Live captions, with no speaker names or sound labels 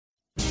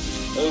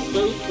a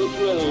fate which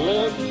will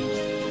live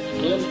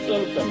in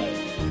infamy.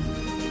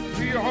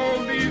 We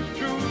hold these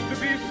truths to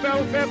be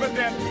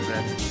self-evident.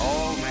 That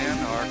all men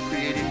are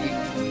created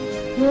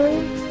equal.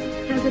 War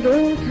has at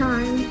all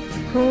times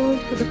called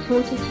for the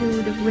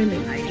fortitude of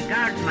women. I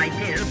regard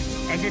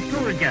myself as a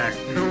soldier,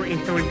 though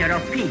a soldier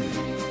of peace.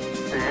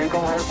 The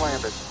Eagle has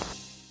landed.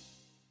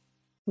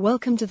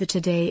 Welcome to the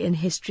Today in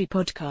History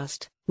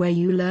podcast, where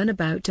you learn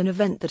about an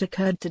event that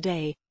occurred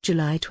today,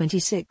 July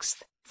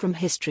 26th, from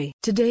history.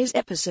 Today's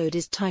episode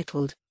is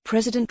titled,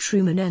 President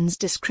Truman Ends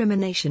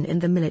Discrimination in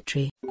the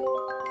Military.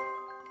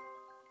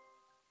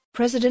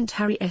 President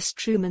Harry S.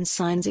 Truman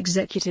signs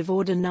Executive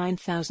Order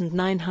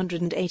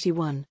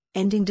 9981,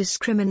 ending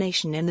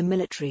discrimination in the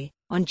military,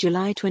 on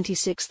July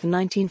 26,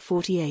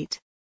 1948.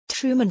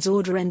 Truman's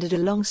order ended a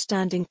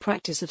long-standing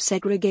practice of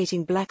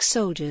segregating black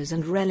soldiers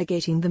and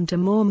relegating them to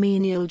more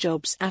menial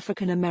jobs.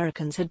 African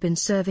Americans had been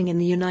serving in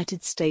the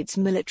United States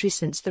military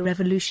since the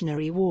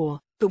Revolutionary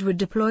War, but were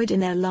deployed in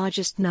their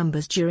largest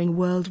numbers during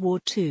World War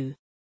II.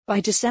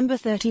 By December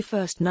 31,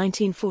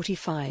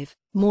 1945,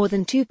 more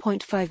than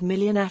 2.5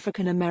 million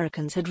African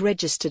Americans had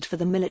registered for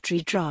the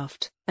military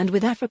draft, and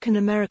with African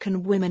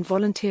American women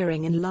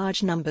volunteering in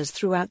large numbers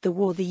throughout the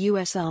war, the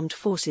U.S. Armed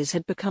Forces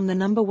had become the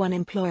 #1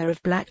 employer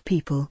of black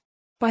people.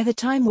 By the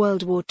time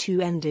World War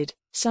II ended,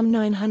 some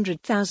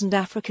 900,000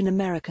 African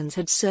Americans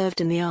had served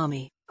in the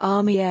Army,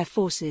 Army Air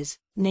Forces,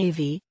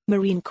 Navy,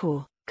 Marine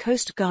Corps,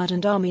 Coast Guard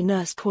and Army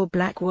Nurse Corps.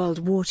 Black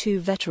World War II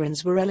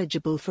veterans were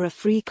eligible for a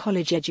free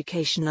college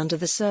education under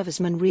the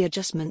Servicemen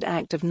Readjustment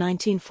Act of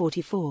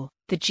 1944,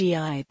 the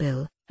GI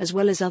Bill, as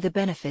well as other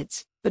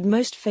benefits, but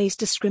most faced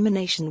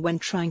discrimination when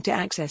trying to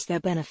access their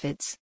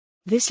benefits.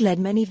 This led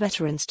many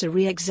veterans to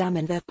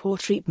re-examine their poor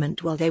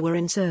treatment while they were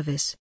in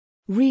service.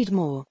 Read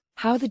more: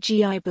 How the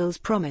GI Bill's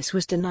promise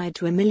was denied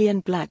to a million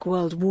black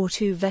World War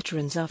II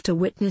veterans after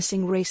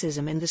witnessing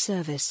racism in the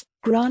service.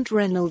 Grant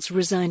Reynolds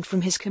resigned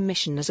from his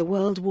commission as a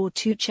World War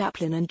II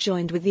chaplain and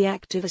joined with the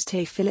activist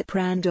A. Philip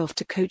Randolph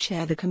to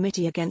co-chair the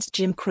Committee Against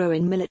Jim Crow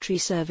in Military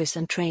Service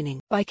and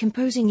Training. By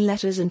composing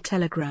letters and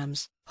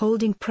telegrams,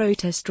 holding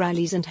protest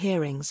rallies and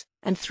hearings,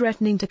 and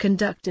threatening to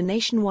conduct a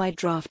nationwide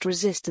draft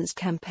resistance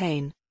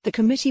campaign, the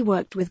committee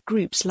worked with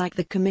groups like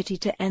the Committee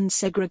to End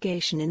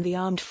Segregation in the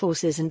Armed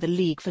Forces and the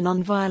League for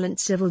Nonviolent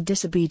Civil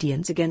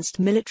Disobedience Against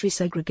Military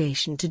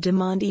Segregation to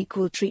demand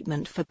equal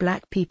treatment for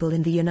black people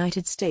in the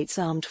United States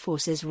Armed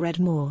Forces. Read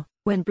more: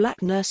 When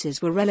black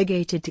nurses were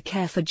relegated to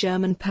care for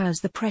German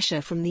POWs, the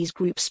pressure from these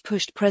groups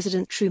pushed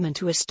President Truman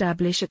to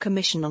establish a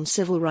commission on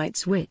civil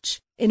rights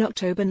which, in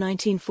October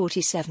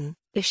 1947,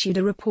 issued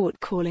a report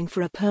calling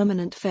for a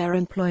permanent Fair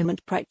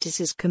Employment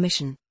Practices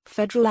Commission,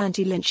 federal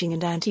anti-lynching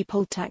and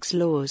anti-poll tax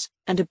laws,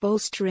 and a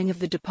bolstering of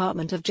the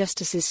Department of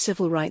Justice's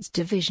Civil Rights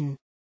Division.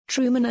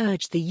 Truman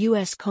urged the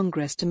U.S.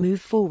 Congress to move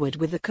forward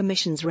with the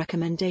commission's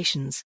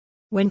recommendations.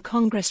 When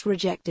Congress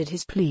rejected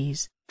his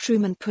pleas,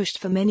 Truman pushed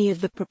for many of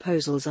the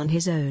proposals on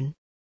his own.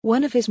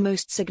 One of his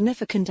most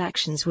significant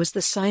actions was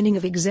the signing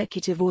of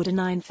Executive Order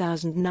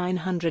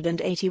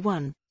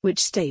 9981, which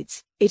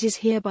states, "It is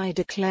hereby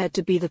declared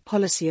to be the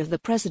policy of the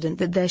President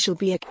that there shall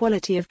be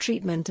equality of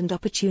treatment and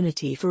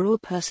opportunity for all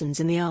persons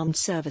in the armed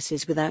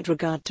services without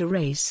regard to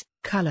race,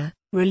 color,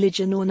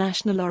 religion or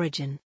national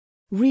origin."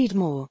 Read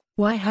more: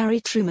 Why Harry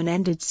Truman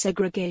Ended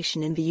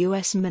Segregation in the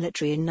U.S.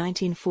 Military in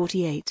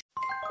 1948.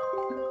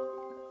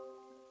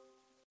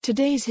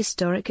 Today's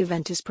historic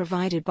event is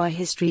provided by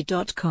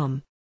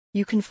History.com.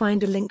 You can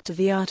find a link to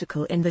the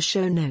article in the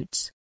show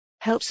notes.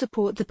 Help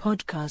support the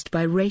podcast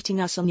by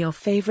rating us on your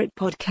favorite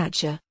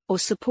podcatcher, or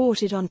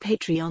support it on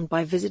Patreon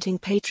by visiting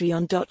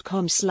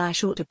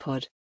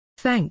patreon.com/autopod.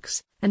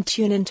 Thanks, and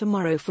tune in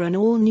tomorrow for an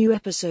all-new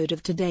episode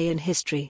of Today in History.